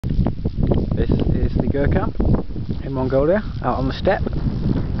This is the Gur camp in Mongolia, out on the steppe.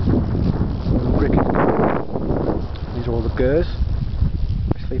 These are all the Gurs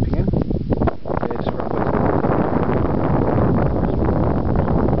we're sleeping in. There's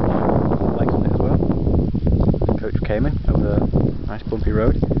legs on it as well. The coach came in over a nice bumpy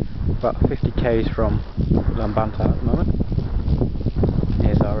road, about 50 k's from Ulaanbaatar at the moment.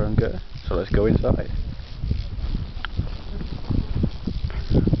 Here's our own Gur, so let's go inside.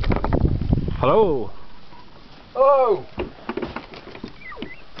 Hello! Oh!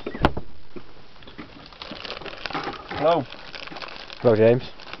 Hello. Hello James.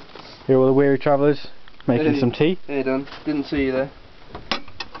 Here are all the weary travellers making some tea. Hey Dan, didn't see you there.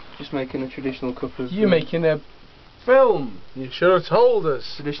 Just making a traditional cup of... You're making a film! You should have told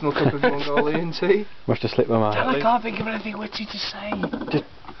us! Traditional cup of Mongolian tea. Must have slipped my mind. Dan, I can't think of anything witty to say. Just,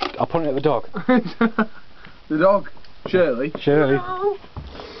 I'll point it at the dog. The dog? Shirley? Shirley. No.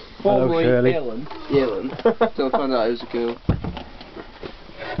 Formerly Shirley. Yellen. Till I found out it was a girl.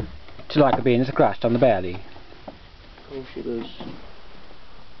 Do you like the beans scratched on the belly? Oh, she does.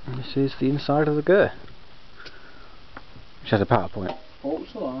 And this is the inside of the Gur, which has a PowerPoint Oh,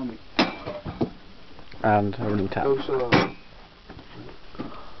 salami. and a running tap. Oh, salami.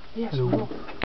 Yes, Hello. well.